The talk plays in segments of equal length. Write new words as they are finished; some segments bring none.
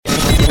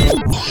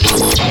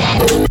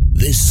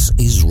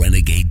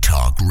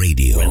Talk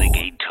Radio.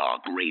 Renegade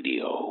Talk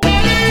Radio.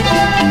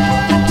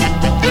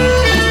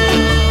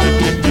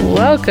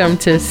 Welcome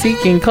to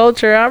Seeking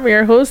Culture. I'm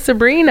your host,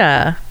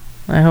 Sabrina.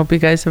 I hope you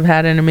guys have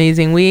had an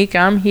amazing week.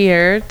 I'm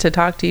here to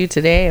talk to you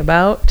today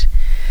about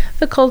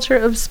the culture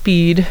of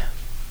speed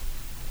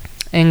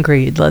and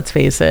greed. Let's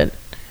face it.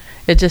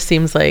 It just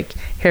seems like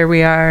here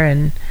we are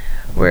and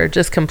we're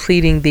just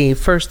completing the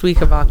first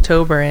week of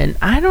October. And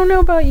I don't know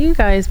about you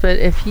guys, but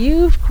if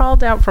you've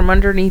crawled out from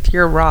underneath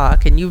your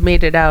rock and you've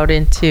made it out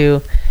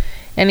into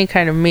any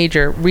kind of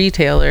major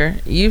retailer,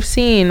 you've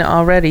seen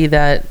already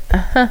that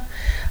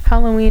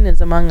Halloween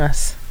is among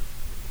us.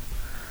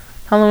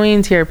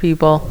 Halloween's here,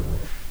 people.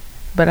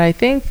 But I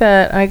think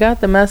that I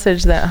got the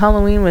message that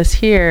Halloween was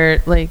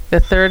here like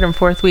the 3rd and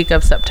 4th week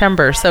of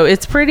September. So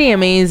it's pretty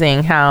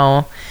amazing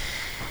how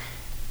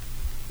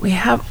we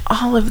have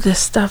all of this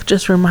stuff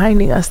just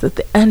reminding us that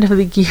the end of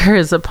the year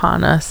is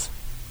upon us.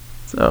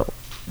 So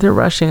they're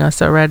rushing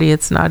us already.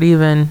 It's not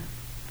even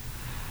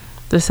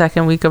the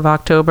 2nd week of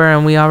October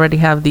and we already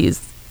have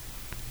these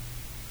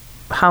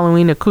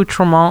Halloween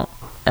accoutrements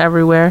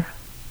everywhere.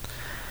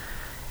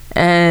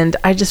 And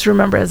I just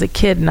remember as a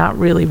kid not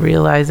really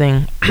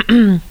realizing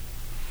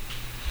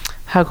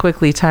how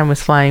quickly time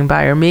was flying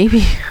by. Or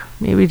maybe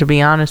to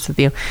be honest with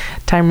you,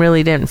 time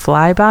really didn't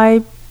fly by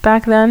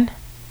back then.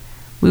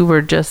 We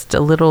were just a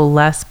little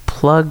less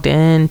plugged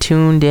in,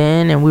 tuned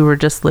in, and we were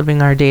just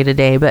living our day to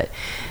day. But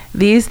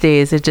these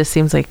days, it just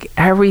seems like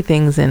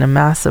everything's in a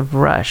massive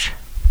rush.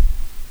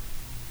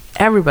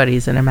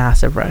 Everybody's in a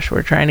massive rush.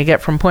 We're trying to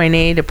get from point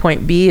A to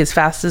point B as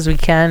fast as we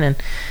can and,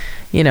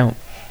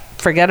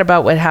 forget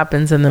about what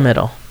happens in the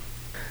middle.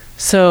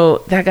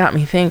 So that got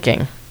me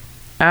thinking.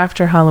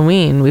 After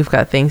Halloween, we've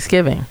got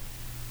Thanksgiving.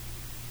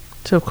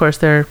 So, of course,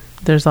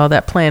 there's all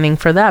that planning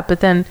for that. But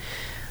then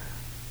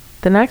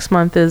the next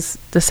month is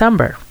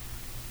December,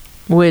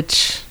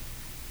 which,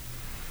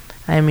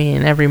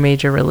 every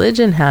major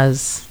religion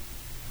has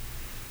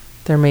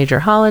their major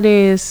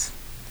holidays,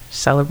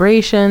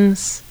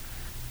 celebrations.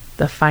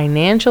 The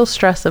financial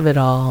stress of it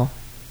all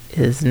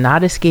is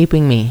not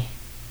escaping me.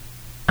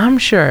 I'm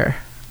sure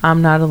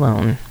I'm not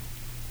alone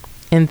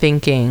in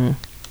thinking,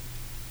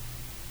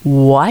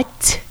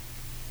 what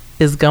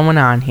is going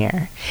on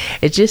here?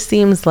 It just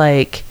seems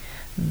like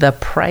the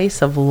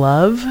price of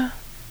love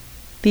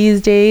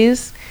these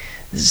days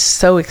is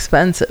so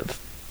expensive.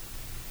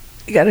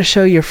 You got to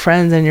show your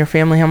friends and your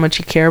family how much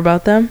you care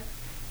about them.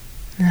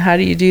 And how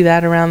do you do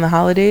that around the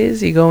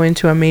holidays? You go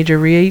into a major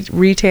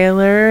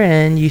retailer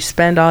and you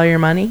spend all your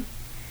money.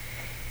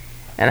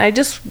 And I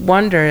just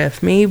wonder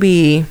if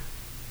maybe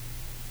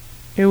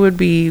it would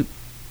be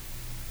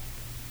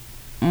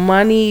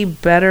money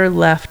better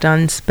left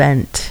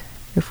unspent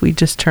if we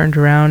just turned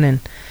around and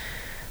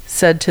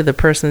said to the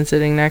person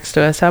sitting next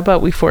to us, how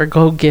about we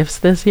forego gifts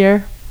this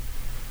year?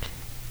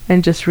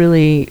 And just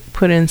really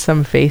put in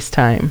some face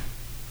time.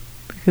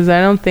 Because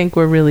I don't think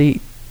we're really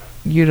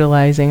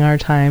utilizing our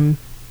time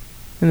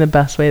in the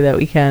best way that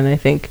we can. I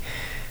think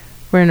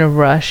we're in a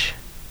rush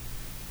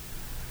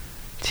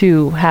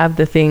to have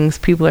the things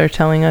people are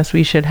telling us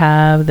we should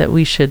have, that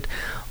we should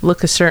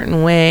look a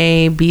certain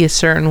way, be a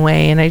certain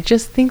way. And I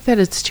just think that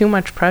it's too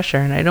much pressure.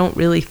 And I don't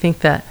really think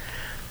that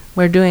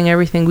we're doing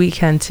everything we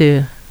can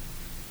to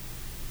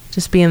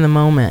just be in the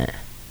moment.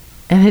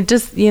 And it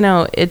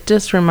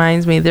just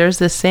reminds me, there's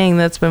this saying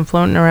that's been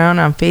floating around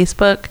on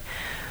Facebook.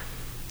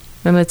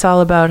 And it's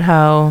all about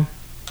how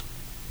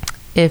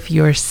if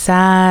you're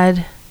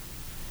sad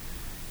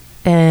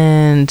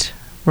and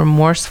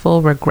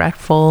remorseful,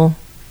 regretful,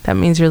 that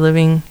means you're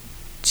living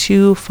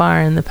too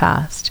far in the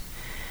past.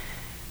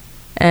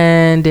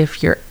 And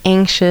if you're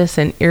anxious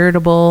and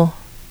irritable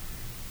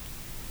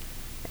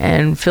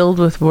and filled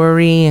with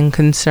worry and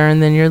concern,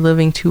 then you're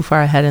living too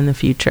far ahead in the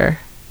future.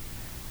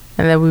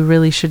 And that we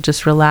really should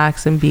just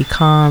relax and be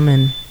calm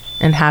and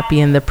happy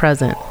in the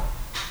present.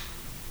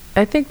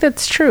 I think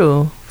that's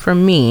true for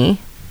me.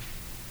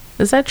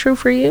 Is that true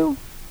for you?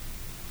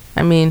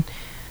 I'm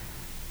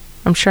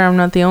sure I'm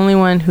not the only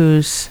one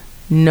who's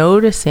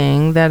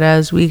noticing that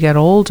as we get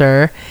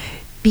older,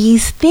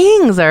 these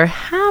things are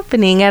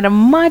happening at a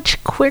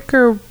much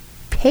quicker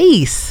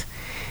pace.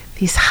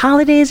 These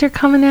holidays are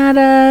coming at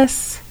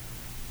us.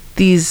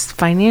 These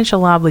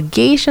financial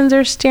obligations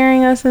are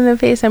staring us in the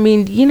face.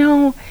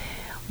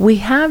 We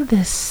have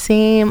the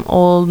same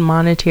old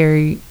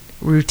monetary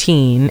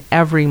routine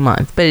every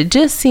month, but it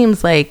just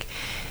seems like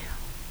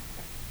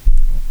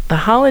the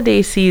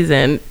holiday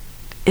season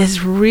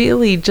is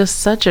really just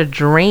such a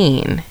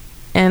drain.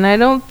 And I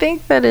don't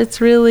think that it's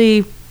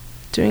really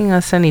doing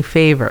us any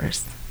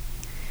favors.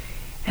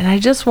 And I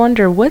just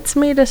wonder what's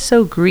made us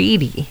so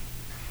greedy.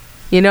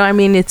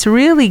 It's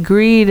really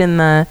greed in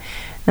the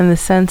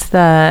sense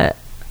that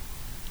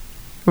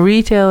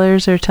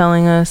retailers are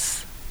telling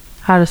us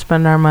how to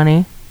spend our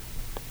money.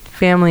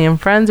 Family and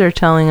friends are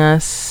telling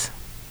us,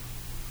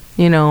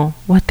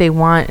 what they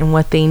want and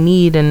what they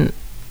need. And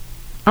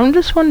I'm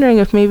just wondering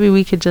if maybe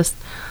we could just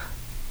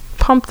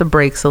pump the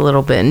brakes a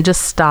little bit and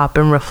just stop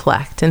and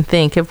reflect and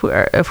think if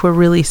we're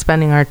really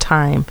spending our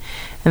time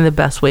in the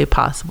best way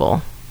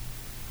possible.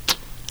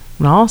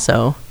 And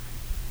also,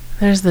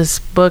 there's this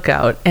book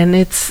out, and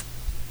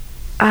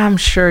I'm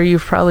sure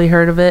you've probably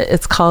heard of it.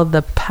 It's called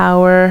The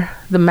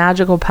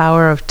Magical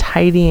Power of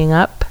Tidying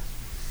Up.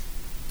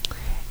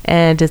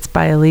 And it's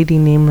by a lady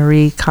named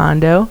Marie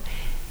Kondo.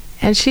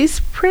 And she's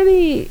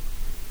pretty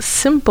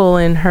simple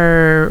in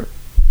her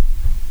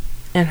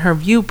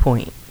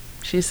viewpoint.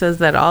 She says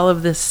that all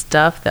of this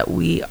stuff that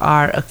we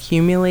are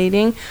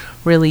accumulating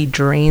really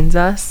drains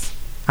us,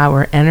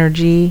 our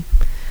energy,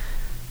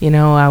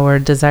 our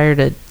desire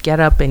to get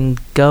up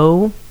and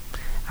go,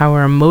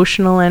 our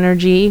emotional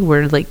energy.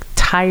 We're like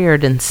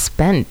tired and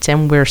spent,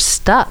 and we're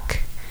stuck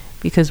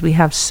because we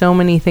have so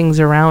many things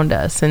around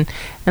us. And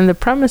the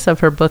premise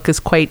of her book is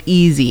quite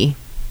easy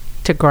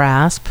to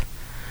grasp.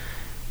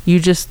 You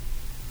just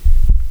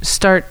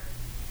start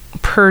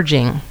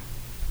purging.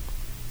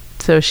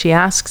 So she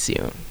asks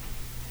you,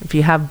 if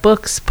you have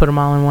books, put them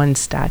all in one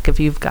stack. If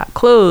you've got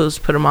clothes,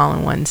 put them all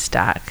in one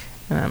stack.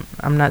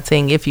 I'm not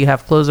saying if you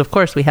have clothes, of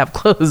course we have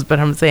clothes, but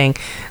I'm saying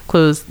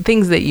clothes,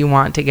 things that you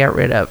want to get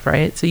rid of,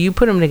 right? So you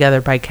put them together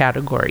by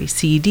category: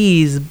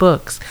 CDs,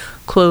 books,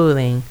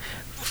 clothing,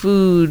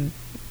 food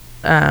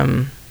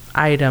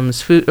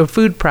items,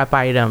 food prep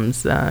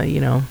items,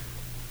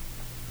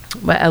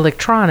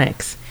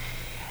 electronics.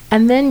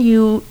 And then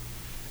you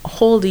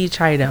hold each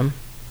item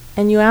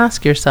and you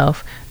ask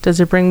yourself, does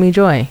it bring me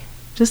joy?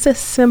 Just as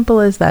simple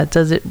as that.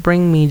 Does it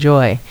bring me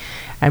joy?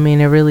 I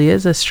mean, it really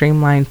is a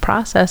streamlined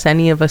process.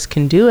 Any of us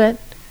can do it.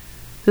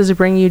 Does it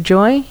bring you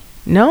joy?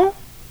 No?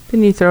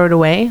 Then you throw it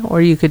away,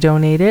 or you could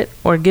donate it,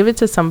 or give it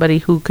to somebody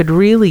who could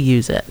really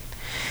use it.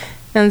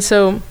 And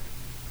so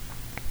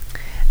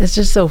it's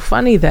just so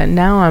funny that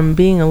now I'm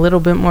being a little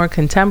bit more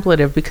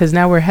contemplative, because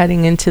now we're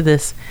heading into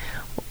this,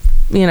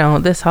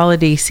 this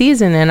holiday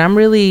season, and I'm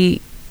really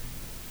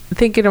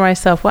thinking to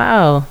myself,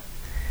 wow,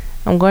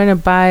 I'm going to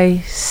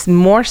buy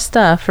more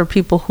stuff for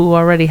people who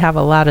already have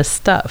a lot of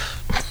stuff.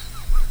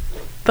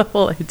 The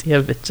whole idea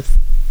of it just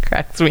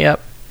cracks me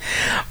up.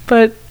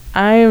 But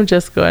I am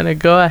just going to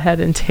go ahead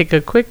and take a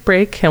quick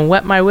break and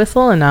wet my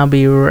whistle, and I'll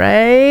be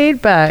right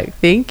back.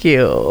 Thank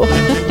you.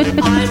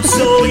 I'm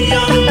so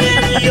young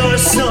and you're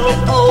so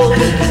old.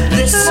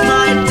 This,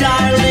 my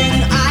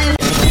darling,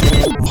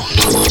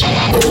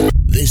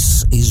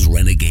 This is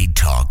Renegade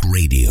Talk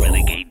Radio.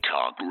 Renegade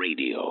Talk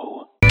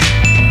Radio.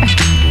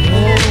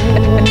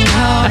 Oh,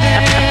 how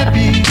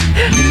happy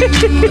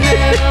you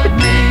have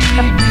made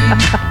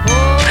me.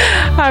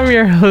 I'm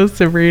your host,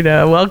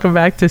 Sabrina. Welcome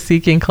back to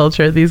Seeking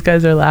Culture. These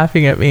guys are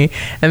laughing at me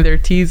and they're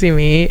teasing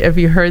me. If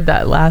you heard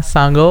that last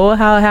song, oh,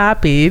 how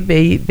happy,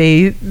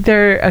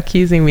 they're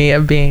accusing me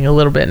of being a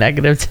little bit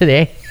negative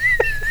today.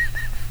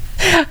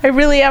 I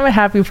really am a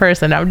happy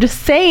person. I'm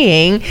just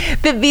saying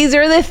that these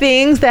are the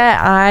things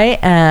that I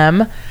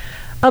am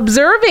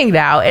observing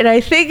now, and I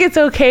think it's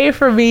okay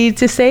for me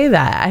to say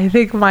that. I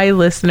think my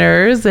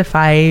listeners, if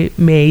I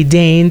may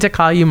deign to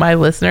call you my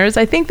listeners,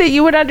 I think that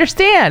you would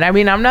understand. I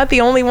mean, I'm not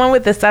the only one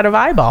with a set of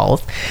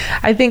eyeballs.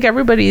 I think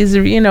everybody's,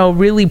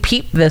 really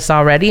peeped this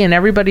already, and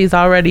everybody's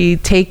already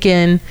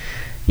taken,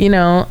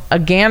 a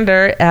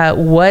gander at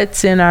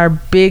what's in our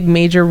big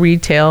major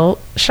retail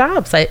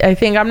shops. I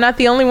think I'm not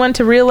the only one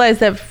to realize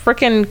that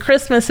frickin'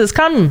 Christmas is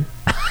coming.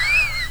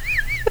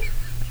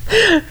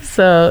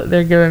 So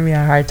they're giving me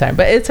a hard time,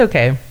 but it's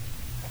okay.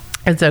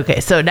 It's okay.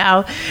 So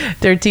now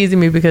they're teasing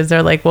me because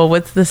they're like, well,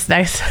 what's this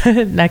next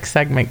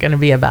segment going to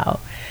be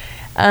about?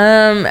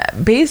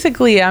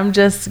 Basically, I'm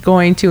just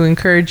going to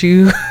encourage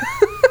you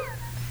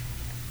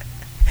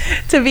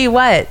to be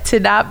what? To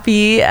not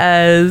be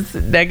as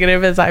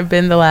negative as I've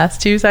been the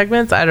last two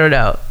segments. I don't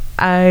know.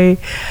 I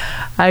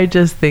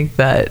just think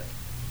that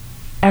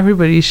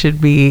everybody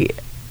should be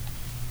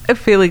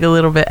feeling a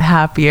little bit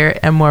happier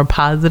and more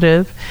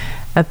positive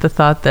at the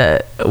thought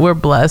that we're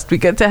blessed. We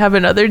get to have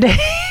another day,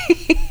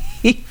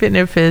 even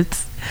if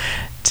it's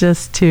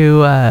just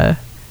to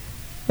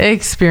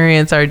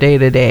experience our day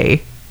to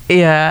day.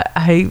 Yeah,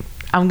 I'm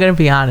gonna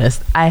be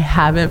honest. I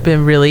haven't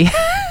really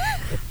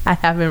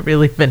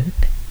been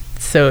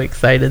so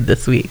excited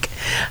this week.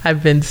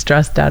 I've been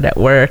stressed out at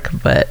work,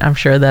 but I'm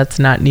sure that's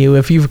not new.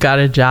 If you've got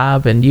a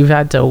job and you've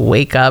had to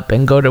wake up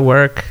and go to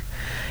work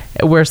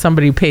where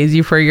somebody pays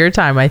you for your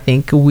time, I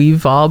think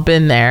we've all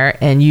been there,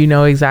 and you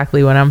know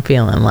exactly what I'm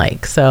feeling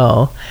like.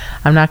 So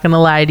I'm not going to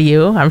lie to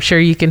you. I'm sure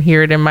you can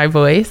hear it in my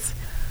voice.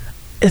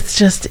 It's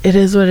just, it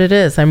is what it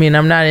is. I mean,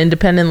 I'm not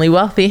independently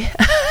wealthy.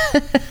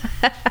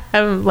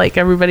 I'm like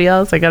everybody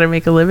else. I got to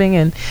make a living,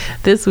 and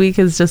this week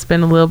has just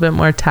been a little bit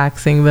more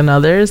taxing than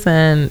others,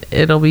 and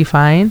it'll be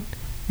fine.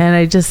 And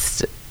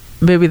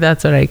maybe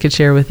that's what I could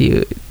share with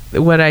you,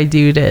 what I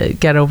do to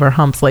get over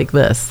humps like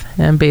this.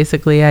 And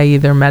basically, I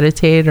either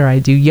meditate, or I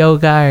do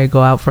yoga, or I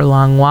go out for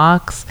long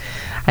walks.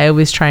 I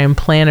always try and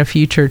plan a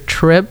future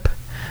trip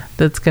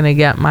that's going to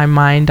get my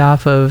mind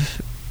off of,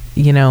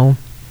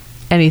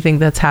 anything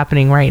that's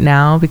happening right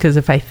now. Because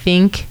if I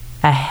think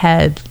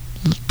ahead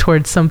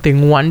towards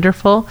something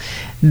wonderful,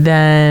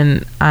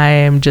 then I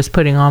am just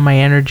putting all my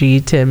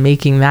energy to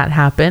making that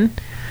happen.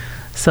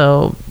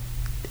 So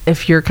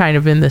if you're kind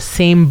of in the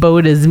same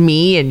boat as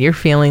me and you're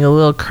feeling a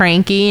little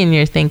cranky and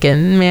you're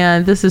thinking,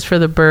 man, this is for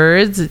the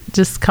birds,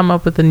 just come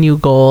up with a new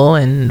goal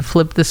and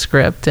flip the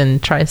script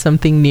and try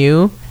something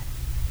new.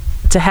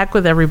 To heck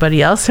with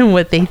everybody else and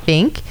what they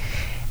think,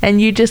 and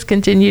you just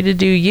continue to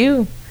do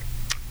you.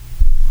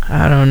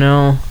 I don't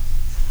know.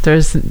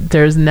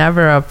 There's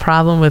never a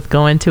problem with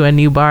going to a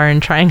new bar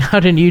and trying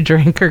out a new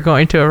drink, or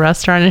going to a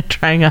restaurant and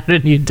trying out a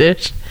new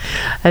dish.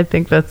 I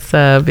think that's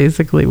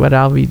basically what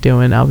I'll be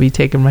doing. I'll be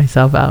taking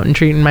myself out and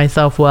treating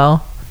myself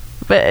well.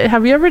 But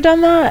have you ever done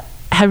that?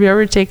 Have you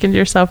ever taken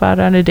yourself out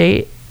on a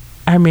date?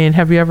 I mean,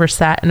 have you ever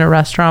sat in a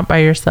restaurant by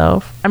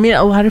yourself? I mean,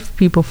 a lot of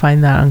people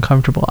find that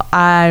uncomfortable.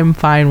 I'm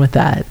fine with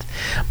that.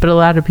 But a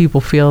lot of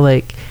people feel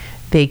like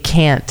they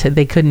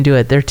couldn't do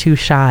it. They're too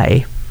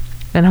shy.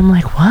 And I'm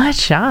like, what?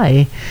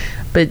 Shy?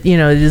 But,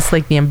 just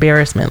like the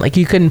embarrassment. Like,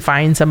 you couldn't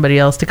find somebody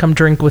else to come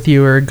drink with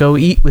you or go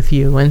eat with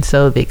you. And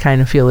so they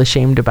kind of feel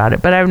ashamed about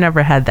it. But I've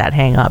never had that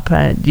hang up.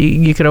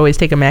 You could always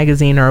take a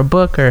magazine or a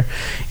book, or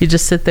you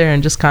just sit there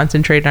and just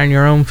concentrate on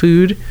your own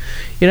food.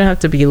 You don't have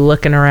to be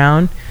looking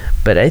around.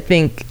 But I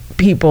think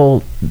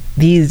people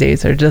these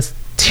days are just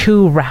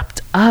too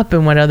wrapped up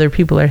in what other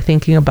people are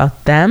thinking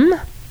about them,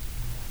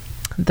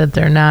 that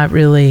they're not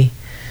really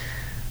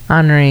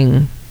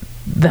honoring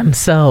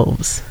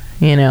themselves,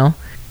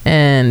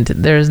 and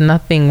there's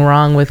nothing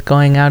wrong with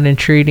going out and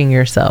treating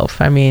yourself.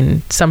 I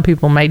mean, some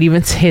people might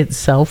even say it's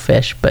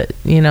selfish, but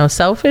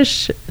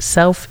selfish,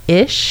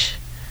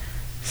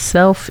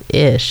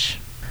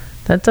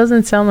 that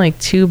doesn't sound like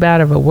too bad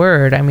of a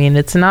word. I mean,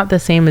 it's not the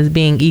same as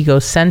being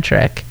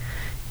egocentric.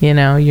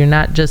 You're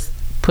not just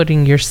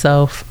putting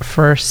yourself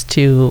first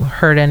to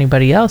hurt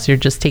anybody else. You're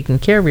just taking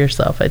care of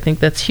yourself. I think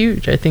that's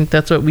huge. I think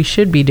that's what we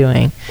should be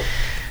doing.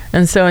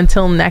 And so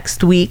until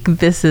next week,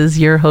 this is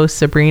your host,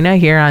 Sabrina,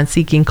 here on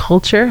Seeking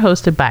Culture,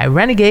 hosted by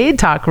Renegade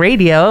Talk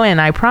Radio. And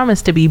I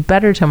promise to be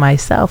better to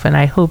myself, and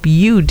I hope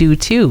you do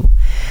too.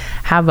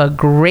 Have a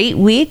great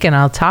week, and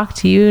I'll talk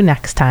to you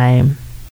next time.